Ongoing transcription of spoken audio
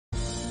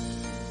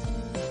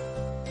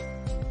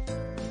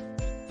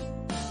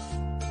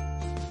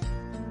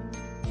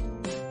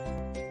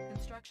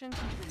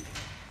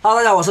哈喽，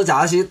大家好，我是假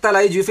牙西，带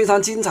来一局非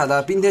常精彩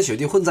的冰天雪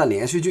地混战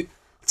连续剧。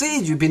这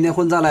一局冰天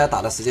混战呢，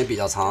打的时间比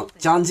较长，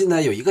将近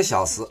呢有1个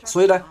小时，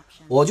所以呢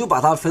我就把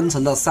它分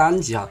成了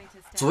3集哈。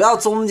主要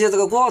中间这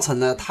个过程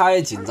呢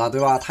太紧张，对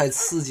吧？太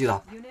刺激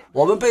了，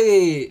我们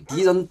被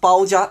敌人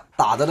包夹，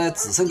打的呢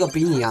只剩个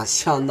兵营啊，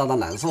相当的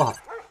难受哈。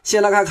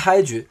先来看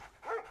开局，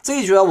这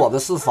一局呢我们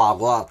是法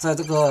国啊，在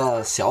这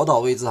个小岛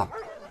位置啊，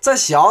在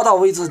小岛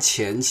位置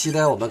前期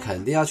呢，我们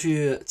肯定要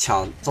去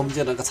抢中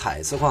间那个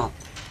彩色矿。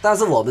但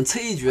是我们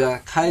这一局呢，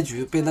开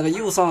局被那个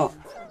右上，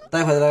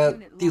待会呢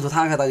地图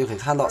摊开，大家就可以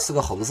看到是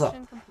个红色，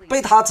被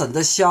他整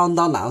得相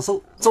当难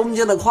受。中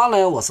间的矿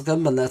呢，我是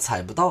根本呢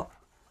踩不到。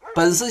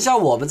本身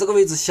像我们这个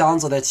位置箱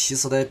子呢，其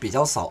实呢比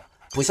较少，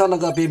不像那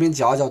个边边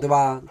角角，对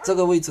吧？这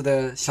个位置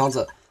的箱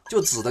子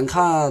就只能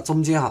看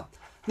中间哈。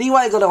另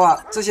外一个的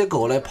话，这些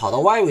狗呢跑到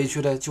外围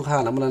去呢，就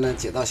看能不能呢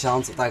捡到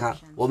箱子。大家看，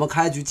我们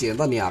开局捡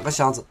到2个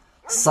箱子，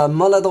什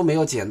么呢都没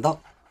有捡到。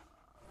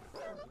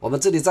我们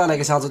这里再来一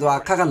个箱子，对吧？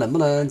看看能不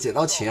能捡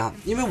到钱啊！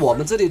因为我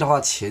们这里的话，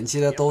前期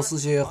呢都是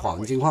些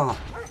黄金矿啊，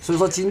所以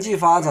说经济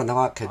发展的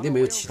话，肯定没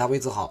有其他位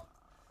置好。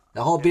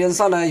然后边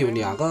上呢有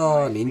2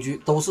个邻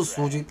居都是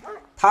苏军，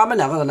他们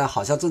2个人呢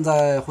好像正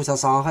在互相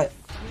伤害。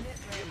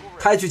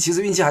开局其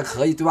实运气还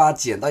可以，对吧？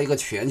捡到一个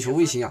全球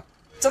卫星啊！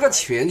这个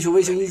全球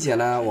卫星一捡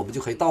呢，我们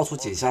就可以到处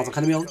捡箱子，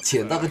看到没有？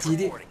捡到个基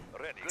地，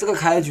这个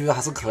开局还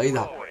是可以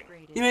的。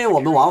因为我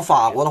们玩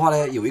法国的话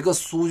呢，有一个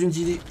苏军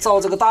基地，造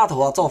这个大头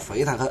啊，造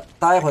肥坦克，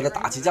待会的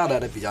打起架来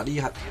的比较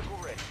厉害。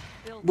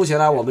目前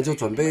呢，我们就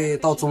准备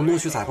到中路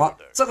去采矿，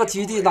这个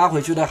基地拉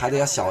回去呢，还得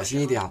要小心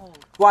一点啊，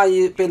万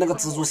一被那个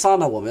蜘蛛上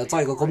了，我们要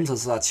造一个工程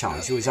师啊，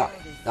抢修一下，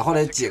然后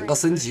呢捡个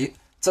升级。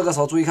这个时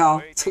候注意看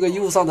啊，这个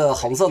右上的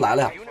红色来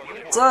了，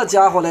这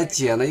家伙呢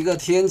捡了一个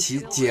天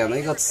骑，捡了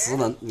一个磁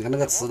能，你看那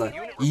个磁能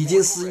已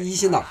经是1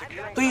星了，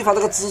对方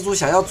这个蜘蛛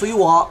想要追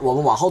我，我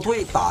们往后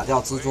退，打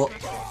掉蜘蛛。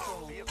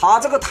他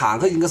这个坦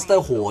克应该是带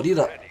火力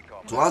的，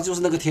主要就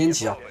是那个天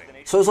骑啊，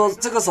所以说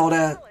这个时候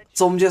呢，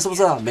中间是不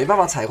是没办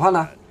法采矿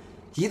呢？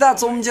一旦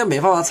中间没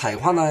办法采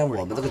矿呢，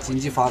我们这个经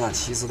济发展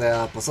其实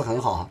呢不是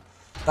很好。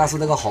但是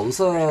那个红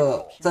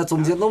色在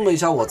中间弄了一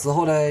下我之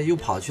后呢，又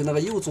跑去那个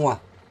右中啊，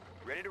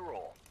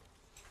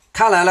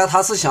看来呢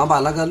他是想把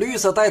那个绿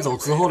色带走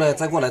之后呢，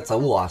再过来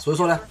整我啊，所以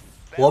说呢，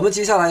我们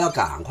接下来要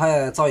赶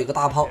快造一个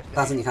大炮，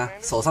但是你看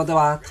手上对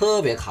吧，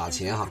特别卡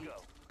钱哈。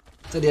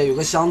这里有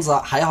个箱子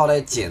啊，还好呢，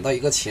捡到一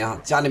个钱啊，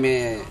家里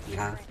面你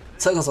看，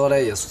这个时候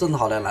呢也是正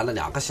好呢来了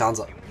2个箱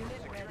子，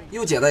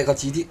又捡到一个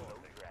基地，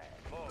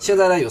现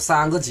在呢有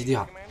3个基地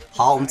啊。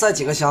好，我们再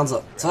捡个箱子，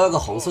这个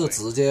红色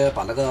直接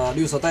把那个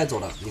绿色带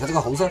走了。你看这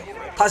个红色，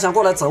他想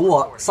过来整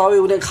我，稍微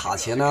有点卡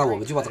钱呢，我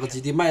们就把这个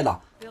基地卖了。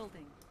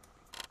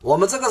我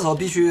们这个时候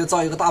必须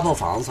造一个大炮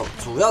防守，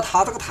主要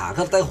他这个坦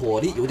克带火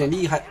力有点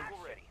厉害，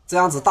这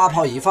样子大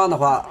炮一放的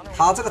话，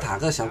他这个坦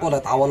克想过来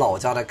打我老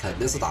家呢，肯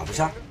定是打不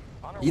下。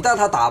一旦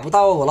他打不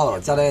到我老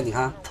家呢，你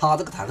看他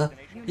这个坦克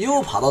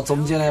又跑到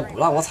中间呢，不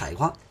让我采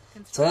矿。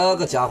这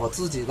个家伙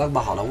自己那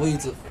么好的位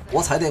置，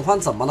我采点矿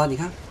怎么了？你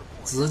看，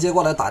直接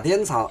过来打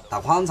电厂、打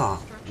矿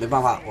场，没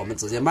办法，我们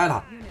直接卖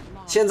了。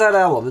现在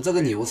呢，我们这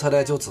个牛车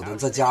呢，就只能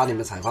在家里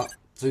面采矿。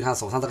注意看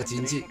手上这个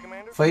经济，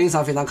非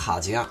常非常卡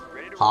钱啊。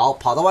好，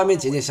跑到外面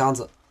捡捡箱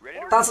子，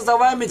但是在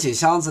外面捡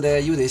箱子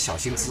呢，又得小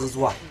心蜘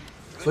蛛啊。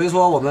所以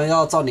说我们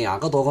要造2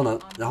个多功能，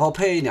然后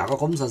配2个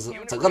工程师，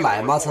整个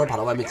奶妈车跑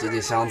到外面捡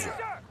捡箱子。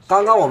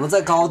刚刚我们在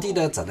高地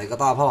呢整了一个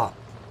大炮啊，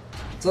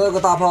这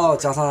个大炮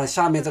加上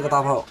下面这个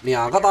大炮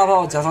，2个大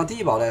炮加上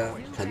地堡呢，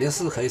肯定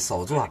是可以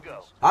守住啊。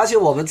而且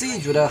我们这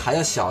一局呢还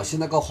要小心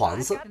那个黄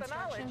色，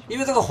因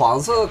为这个黄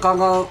色刚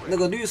刚那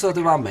个绿色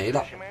对吧没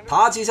了，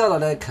他接下来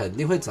呢肯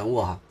定会整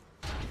我哈。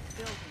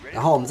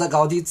然后我们在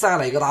高地再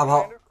来一个大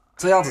炮，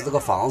这样子这个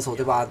防守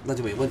对吧，那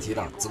就没问题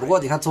了。只不过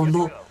你看中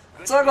路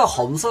这个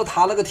红色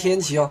他那个天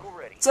骑哦。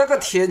这个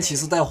天骑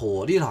是带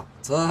火力了，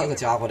这个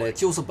家伙呢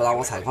就是不让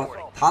我采矿，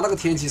他那个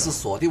天骑是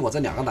锁定我这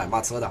2个奶妈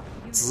车的，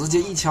直接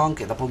一枪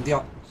给他崩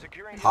掉。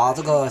他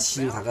这个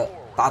犀牛坦克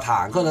打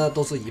坦克呢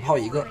都是1炮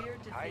1个。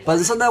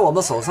本身呢我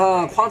们手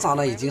上矿场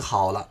呢已经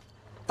好了，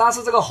但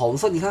是这个红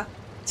色你看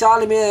家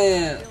里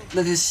面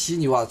那些犀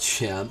牛啊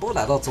全部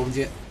来到中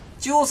间，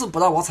就是不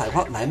让我采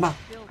矿。来嘛，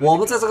我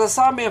们在这个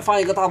上面放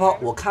一个大炮，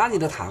我看你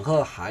的坦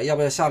克还要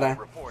不要下来。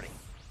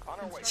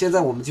现在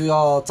我们就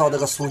要造这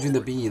个苏军的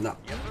兵营了，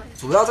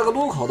主要这个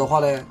路口的话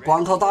呢，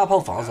光靠大炮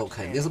防守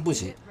肯定是不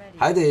行，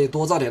还得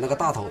多造点那个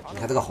大头。你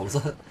看这个红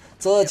色，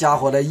这家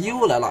伙呢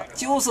又来了，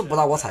就是不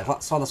让我采矿。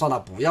算了算了，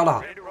不要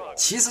了。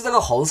其实这个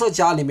红色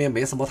家里面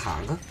没什么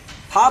坦克，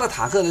他的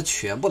坦克呢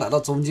全部来到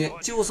中间，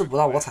就是不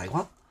让我采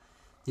矿。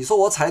你说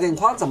我采点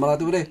矿怎么了，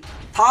对不对？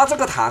他这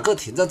个坦克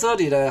停在这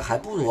里呢，还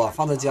不如啊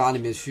放在家里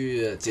面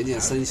去捡捡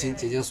身心，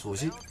捡捡属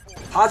性。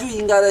他就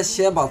应该呢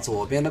先把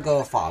左边那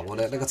个法国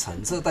的那个橙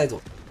色带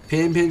走，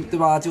偏偏对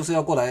吧，就是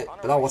要过来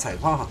不让我采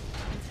矿哈。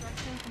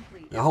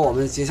然后我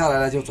们接下来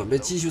呢就准备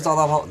继续造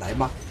大炮来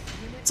嘛。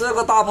这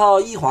个大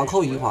炮一环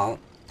扣一环，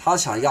他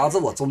想压制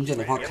我中间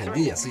的话，肯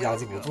定也是压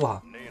制不住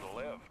哈。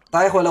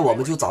待会呢我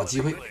们就找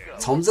机会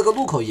从这个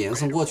路口延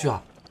伸过去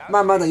啊。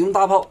慢慢的用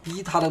大炮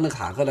逼他的那个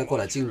坦克呢过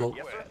来进攻。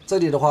这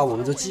里的话，我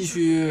们就继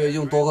续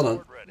用多个人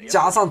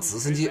加上直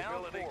升机。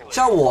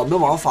像我们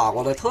玩法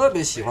国的特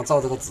别喜欢造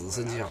这个直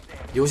升机啊，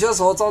有些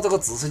时候造这个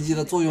直升机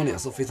的作用也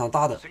是非常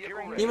大的，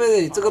因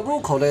为这个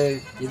路口呢，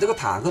你这个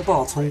坦克不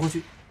好冲过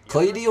去，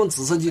可以利用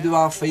直升机对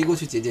吧，飞过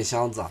去捡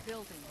箱子啊。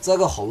这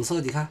个红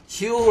色你看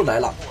又来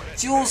了，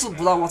就是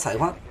不让我采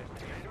矿。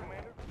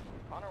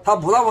他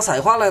不让我采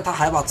矿呢，他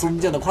还把中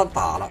间的矿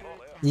打了。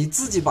你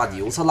自己把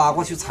牛车拉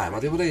过去采嘛，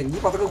对不对？你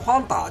把这个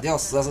矿打掉，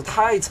实在是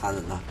太残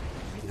忍了。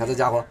你看这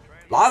家伙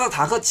拿着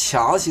坦克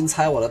强行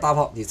拆我的大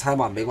炮，你拆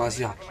嘛没关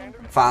系啊，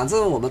反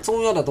正我们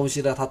重要的东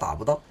西呢他打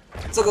不到。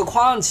这个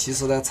矿其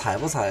实呢采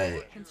不采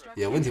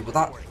也问题不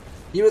大，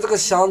因为这个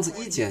箱子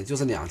一捡就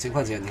是2000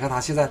块钱。你看他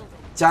现在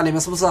家里面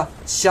是不是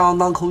相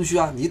当空虚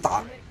啊？你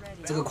打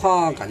这个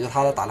矿感觉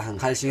他打得很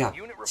开心啊。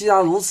既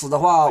然如此的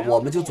话，我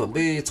们就准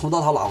备冲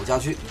到他老家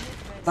去。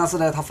但是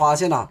呢他发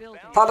现了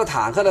他的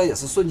坦克呢也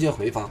是瞬间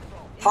回防，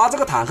他这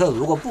个坦克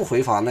如果不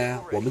回防呢，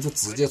我们就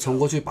直接冲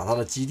过去把他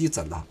的基地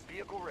整了。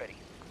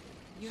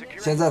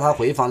现在他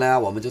回防呢，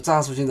我们就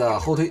战术性的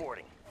后退。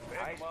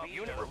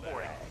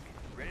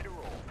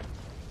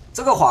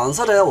这个黄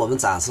色呢，我们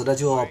暂时的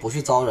就不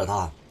去招惹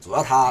他，主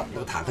要他那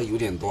个坦克有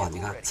点多，你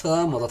看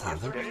这么多坦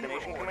克。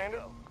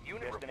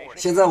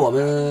现在我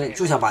们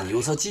就想把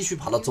牛车继续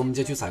跑到中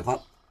间去采矿，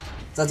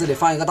在这里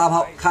放一个大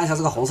炮，看一下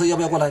这个红色要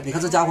不要过来。你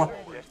看这家伙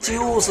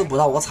就是不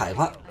让我采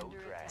矿，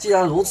既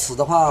然如此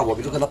的话，我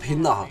们就跟他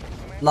拼了哈。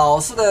老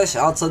是的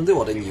想要针对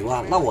我的牛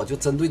啊，那我就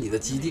针对你的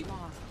基地。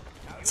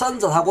趁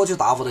着他过去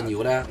打我的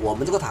牛呢，我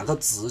们这个坦克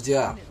直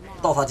接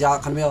到他家，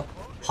看到没有？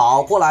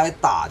跑过来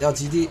打掉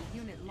基地。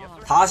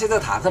他现在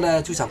坦克呢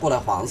就想过来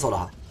还手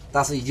了，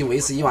但是已经为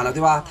时已晚了，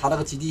对吧？他那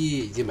个基地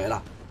已经没了。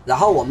然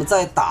后我们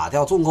再打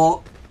掉重工，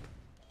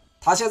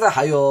他现在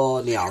还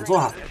有2座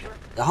哈，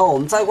然后我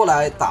们再过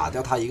来打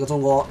掉他一个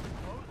重工。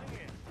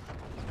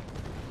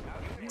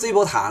这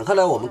波坦克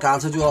呢，我们干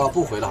脆就要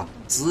不回了，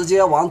直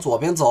接往左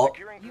边走。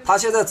他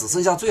现在只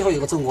剩下最后一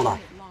个重工了。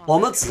我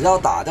们只要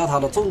打掉他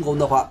的重工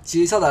的话，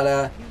接下来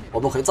呢，我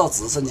们可以造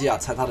直升机啊，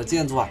拆他的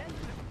建筑啊。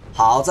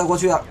好，再过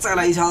去啊，再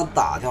来一枪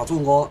打掉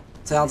重工，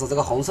这样子这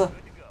个红色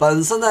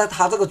本身呢，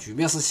他这个局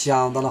面是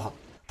相当的好，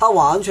他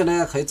完全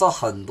呢可以造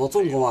很多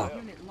重工啊，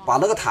把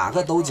那个坦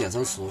克都减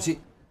成属性。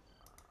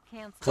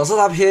可是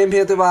他偏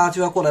偏对吧，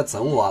就要过来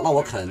整我啊，那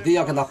我肯定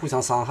要跟他互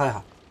相伤害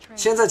哈。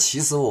现在其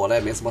实我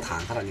呢没什么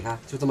坦克了，你看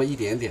就这么一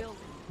点点。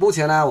目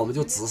前呢，我们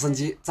就直升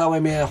机在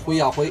外面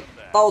挥啊挥。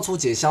到处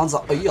捡箱子，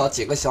哎呀，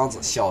捡个箱子，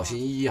小心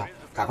翼翼啊，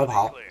赶快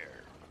跑！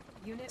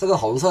这个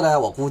红色呢，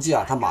我估计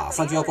啊，他马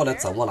上就要过来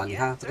整我了。你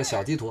看这个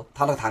小地图，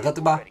他的坦克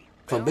对吧？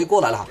准备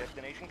过来了。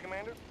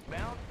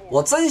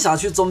我正想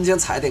去中间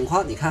采点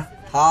矿，你看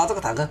他这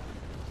个坦克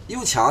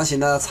又强行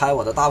的拆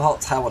我的大炮，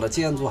拆我的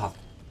建筑哈。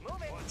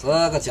这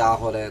个家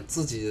伙呢，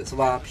自己是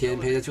吧？偏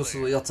偏就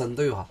是要针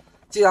对哈。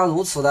既然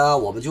如此呢，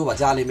我们就把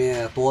家里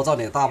面多造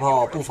点大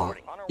炮布防，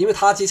因为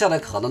他接下来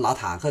可能拿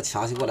坦克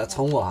强行过来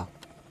冲我哈。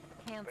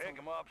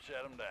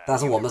但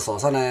是我们手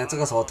上呢，这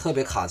个时候特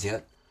别卡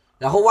钱。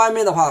然后外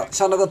面的话，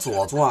像那个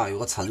左中啊，有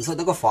个橙色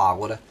那个法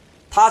国的，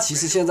他其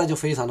实现在就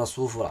非常的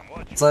舒服了，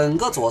整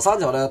个左上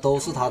角呢都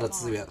是他的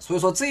资源，所以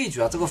说这一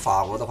局啊，这个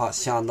法国的话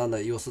相当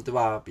的优势，对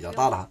吧？比较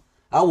大了。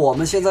而我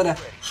们现在呢，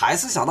还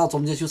是想到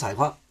中间去采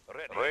矿，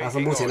但是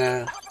目前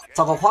呢，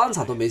造个矿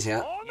场都没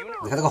钱。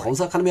你看这个红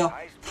色，看到没有？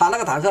他那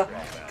个坦克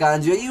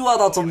感觉又要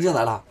到中间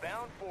来了。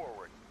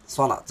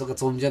算了，这个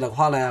中间的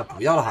矿呢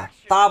不要了哈，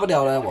大不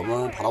了呢我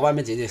们跑到外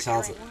面捡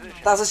箱子，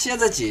但是现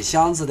在捡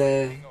箱子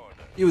呢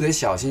又得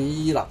小心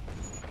翼翼了，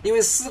因为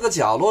4个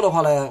角落的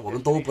话呢我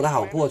们都不太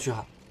好过去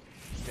哈。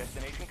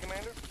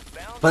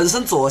本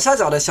身左下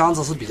角的箱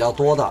子是比较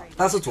多的，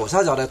但是左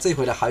下角呢这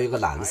回呢还有一个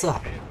蓝色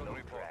哈。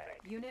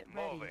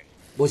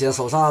目前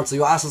手上只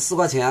有24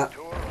块钱，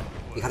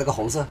你看这个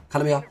红色，看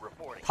到没有？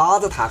他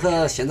的坦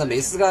克闲着没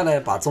事干呢，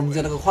把中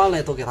间那个矿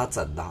呢都给他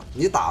整的。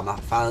你打嘛，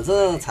反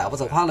正采不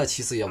成矿呢，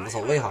其实也无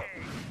所谓哈。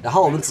然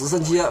后我们直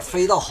升机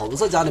飞到红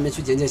色家里面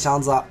去捡箱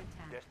子。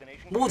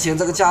目前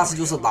这个架势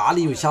就是哪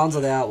里有箱子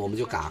呢，我们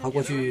就赶快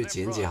过去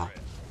捡哈。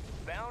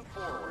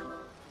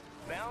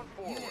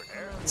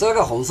这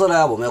个红色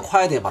呢，我们要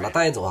快点把它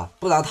带走啊，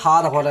不然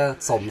他的话呢，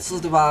总是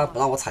对吧，不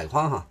让我采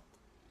矿哈。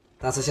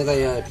但是现在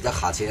也比较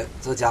卡钱，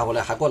这家伙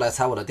呢还过来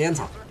拆我的电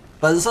厂。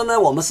本身呢，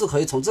我们是可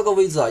以从这个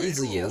位置啊一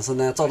直延伸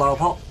呢造大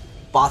炮，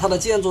把它的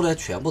建筑呢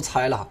全部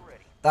拆了。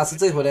但是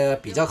这回呢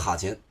比较卡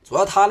钱，主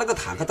要他那个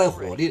坦克带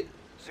火力，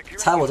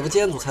拆我这个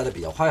建筑拆的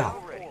比较快哈。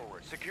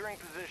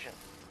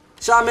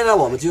下面呢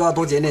我们就要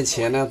多捡点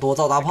钱呢，多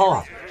造大炮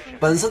啊。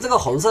本身这个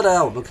红色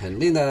呢，我们肯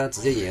定呢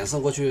直接延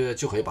伸过去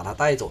就可以把它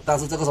带走。但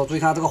是这个时候注意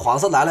看，这个黄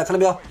色来了，看到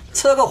没有？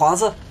这个黄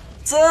色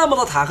这么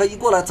多坦克一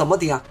过来怎么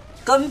顶啊？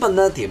根本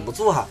呢顶不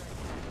住哈。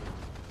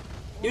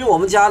因为我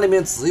们家里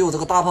面只有这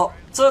个大炮，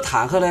这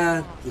坦克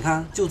呢，你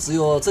看就只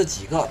有这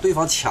几个，对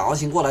方强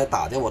行过来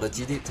打掉我的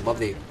基地，怎么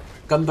顶？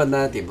根本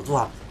呢顶不住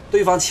啊！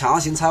对方强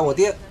行拆我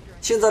电，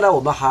现在呢我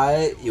们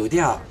还有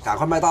电啊，赶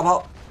快卖大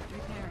炮。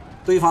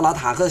对方拿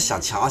坦克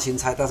想强行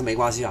拆，但是没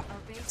关系啊，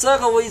这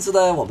个位置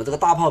呢，我们这个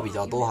大炮比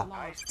较多哈，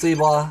这一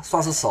波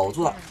算是守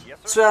住了。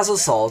虽然是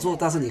守住，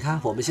但是你看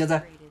我们现在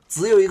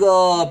只有一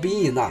个兵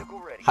营了，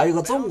还有一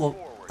个重工，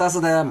但是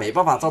呢没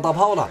办法造大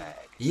炮了。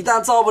一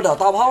旦造不了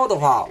大炮的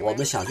话，我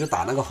们想去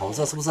打那个红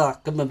色，是不是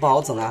根本不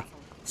好整啊？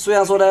虽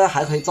然说呢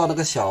还可以造那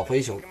个小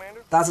灰熊，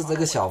但是这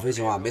个小灰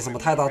熊啊没什么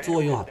太大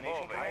作用啊。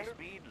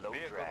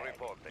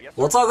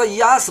我造个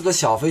120个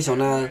小飞熊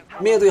呢，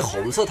面对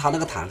红色他那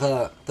个坦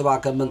克，对吧？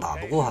根本打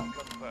不过哈。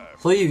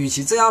所以与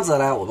其这样子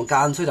呢，我们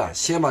干脆的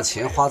先把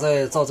钱花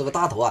在造这个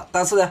大头啊。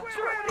但是呢，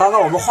刚刚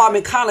我们画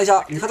面看了一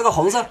下，你看这个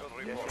红色，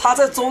他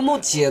在中路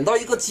捡到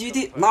一个基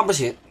地，那不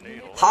行。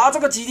他这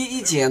个基地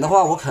一捡的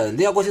话，我肯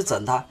定要过去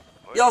整他。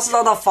要是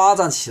让他发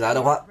展起来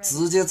的话，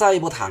直接再一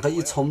波坦克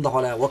一冲的话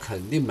呢，我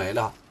肯定没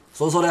了。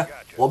所以说呢，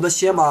我们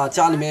先把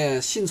家里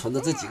面幸存的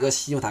这几个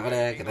稀有坦克呢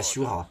给它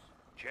修好。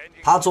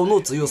他中路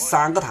只有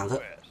3个坦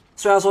克，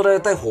虽然说呢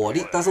带火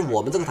力，但是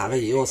我们这个坦克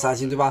也有3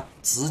星，对吧？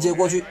直接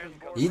过去，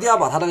一定要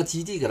把他那个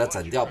基地给他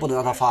整掉，不能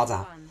让他发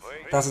展。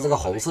但是这个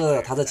红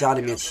色他在家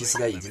里面其实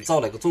呢已经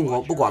造了一个重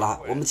工，不管了，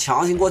我们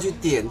强行过去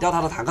点掉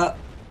他的坦克，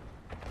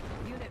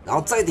然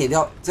后再点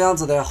掉，这样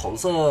子的红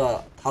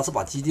色他是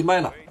把基地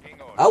卖了。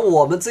而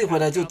我们这回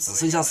呢，就只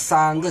剩下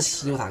3个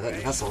稀有坦克，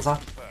你看手上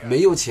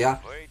没有钱啊，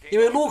因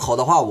为路口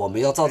的话，我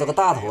们要造这个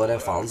大头来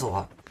防守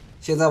啊。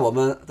现在我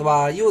们对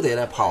吧，又得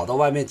来跑到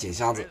外面捡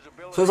箱子，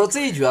所以说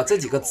这一局啊，这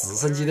几个直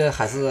升机呢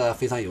还是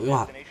非常有用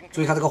啊。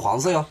注意看这个黄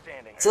色哟，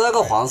这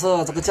个黄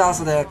色这个架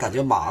势呢，感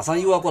觉马上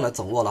又要过来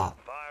整我了。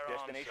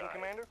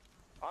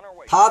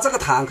他这个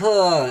坦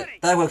克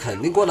待会肯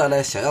定过来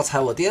呢，想要拆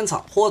我电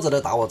厂，或者呢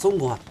打我重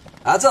工啊。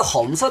而这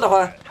红色的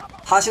话，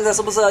他现在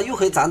是不是又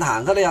可以攒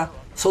坦克了呀？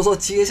所以说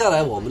接下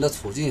来我们的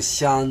处境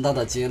相当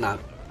的艰难，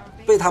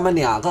被他们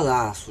2个人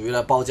啊属于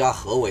了包夹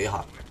合围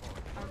哈。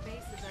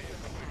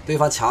对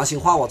方强行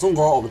换我重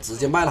工，我们直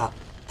接卖了。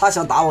他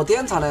想打我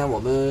电厂呢，我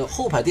们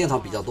后排电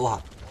厂比较多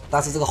哈。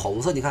但是这个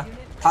红色你看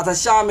他在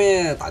下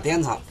面打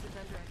电厂，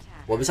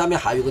我们下面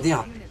还有个电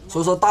啊，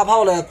所以说大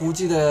炮呢估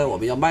计呢我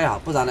们要卖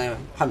啊，不然呢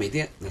怕没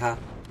电。你看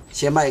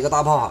先卖一个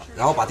大炮哈，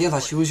然后把电厂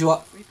修一修。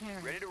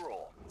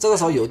这个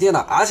时候有电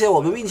了，而且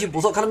我们运气不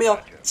错，看到没有？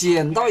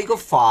捡到一个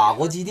法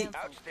国基地，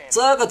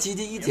这个基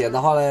地一捡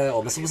的话呢，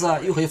我们是不是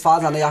又可以发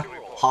展了呀？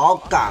好，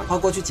赶快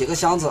过去捡个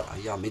箱子。哎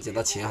呀，没捡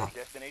到钱哈。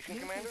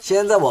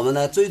现在我们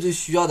呢最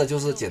需要的就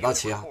是捡到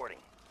钱哈。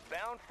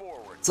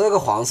这个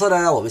黄色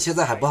呢，我们现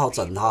在还不好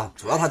整它，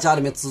主要他家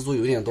里面蜘蛛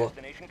有点多。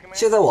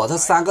现在我这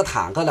3个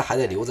坦克呢还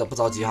得留着，不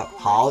着急哈。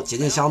好，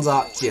捡箱子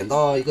啊，捡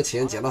到一个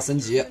钱，捡到升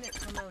级。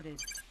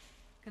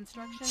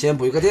先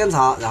补一个电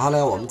厂，然后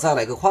呢我们再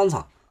来一个矿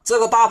场。这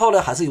个大炮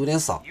呢还是有点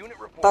少，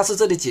但是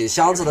这里捡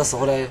箱子的时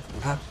候呢，你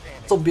看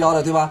中标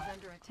了对吧？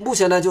目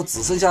前呢就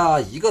只剩下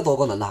1个多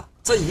功能了，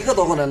这1个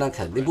多功能呢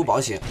肯定不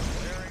保险。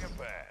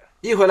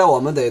一会呢我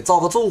们得造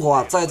个重工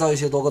啊，再造一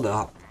些多功能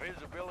啊。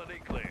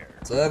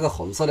这个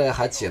红色呢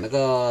还捡了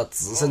个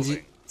直升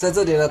机，在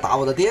这里呢打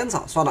我的电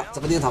厂，算了，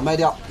这个电厂卖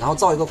掉，然后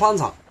造一个矿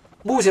场。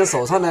目前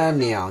手上呢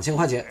2000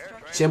块钱，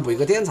先补一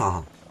个电厂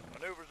哈。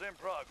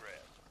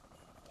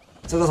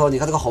这个时候你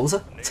看这个红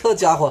色，这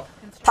家伙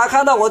他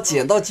看到我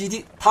捡到基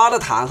地，他的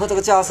坦克这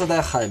个架势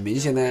呢，很明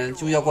显呢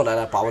就要过来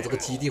了，把我这个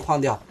基地换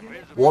掉。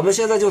我们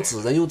现在就只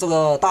能用这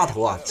个大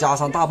头啊，加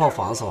上大炮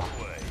防守啊，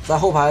在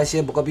后排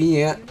先补个兵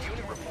营，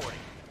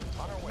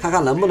看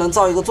看能不能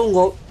造一个重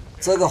工。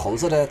这个红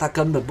色呢，他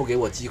根本不给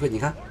我机会，你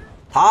看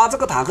他这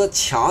个坦克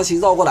强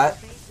行绕过来，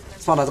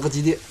算了，这个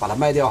基地把它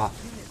卖掉哈。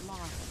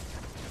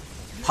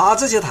他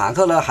这些坦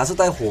克呢还是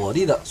带火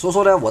力的，所以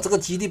说呢，我这个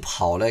基地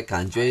跑呢，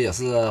感觉也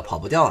是跑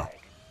不掉啊。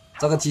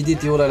这个基地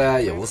丢了呢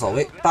也无所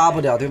谓，大不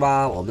了对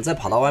吧？我们再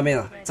跑到外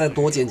面再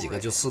多捡几个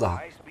就是了。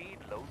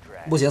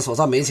目前手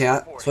上没钱，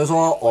所以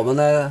说我们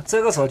呢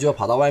这个时候就要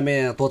跑到外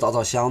面多找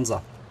找箱子。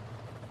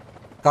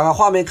刚刚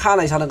画面看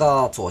了一下那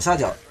个左下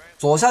角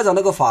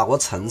那个法国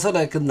橙色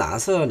呢跟蓝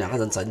色2个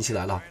人整起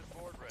来了。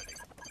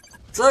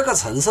这个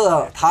橙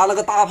色他那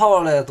个大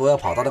炮呢都要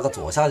跑到那个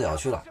左下角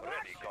去了。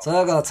这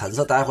个橙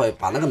色待会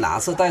把那个蓝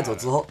色带走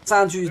之后，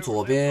占据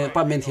左边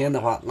半边天的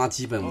话，那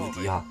基本无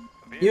敌哈。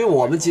因为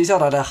我们接下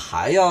来呢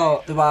还要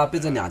对吧被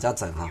这2家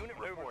整哈。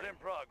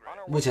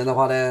目前的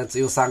话呢只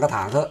有3个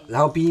坦克，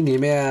然后兵营里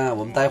面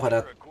我们待会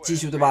呢继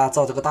续对吧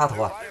造这个大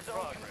头啊。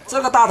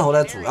这个大头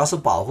呢主要是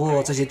保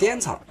护这些电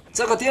厂，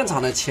这个电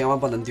厂呢千万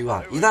不能丢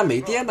啊，一旦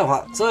没电的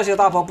话，这些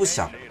大炮不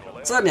响，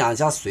这2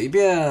家随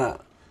便，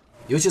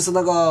尤其是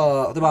那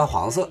个对吧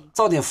黄色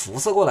造点辐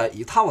射过来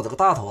一探我这个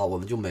大头啊，我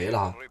们就没了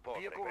哈。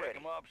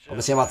我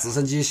们先把直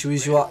升机修一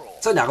修啊，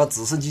这2个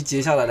直升机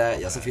接下来呢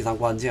也是非常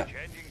关键。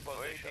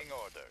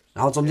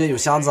然后中间有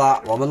箱子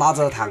啊，我们拉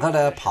着坦克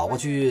呢跑过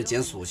去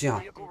捡属性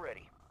啊。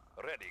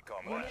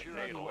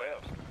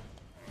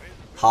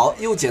好，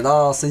又捡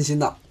到升星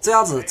了，这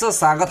样子这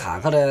3个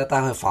坦克呢，待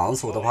会防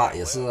守的话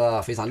也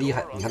是非常厉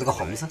害。你看这个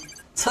红色，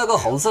这个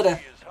红色呢，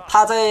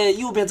它在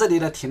右边这里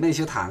呢停了一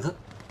些坦克，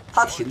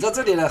它停在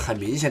这里呢，很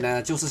明显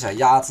呢就是想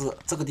压制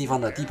这个地方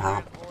的地盘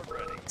啊。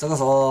这个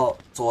时候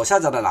左下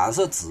角的蓝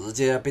色直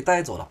接被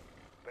带走了，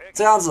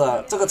这样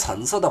子这个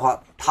层次的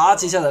话，他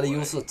接下来的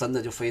优势真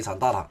的就非常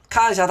大了。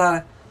看一下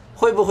他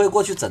会不会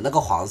过去整那个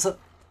黄色。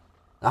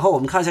然后我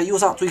们看一下右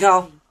上，注意看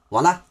哦，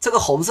完了，这个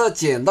红色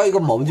捡到一个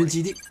盟军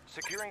基地，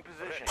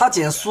他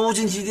捡苏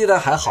军基地呢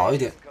还好一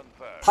点。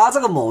他这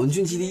个盟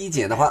军基地一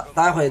捡的话，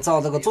待会造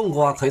这个重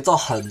工啊，可以造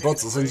很多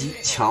直升机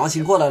强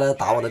行过来呢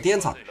打我的电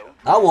厂，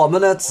而我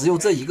们呢只有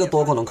这一个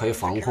多功能可以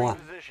防空啊。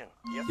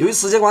由于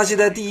时间关系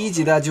呢，第一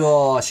集呢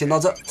就先到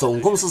这，总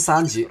共是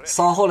3集，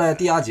稍后呢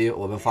第2集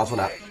我们发出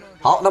来。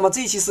好，那么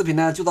这一期视频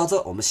呢就到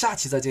这，我们下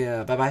期再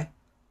见，拜拜。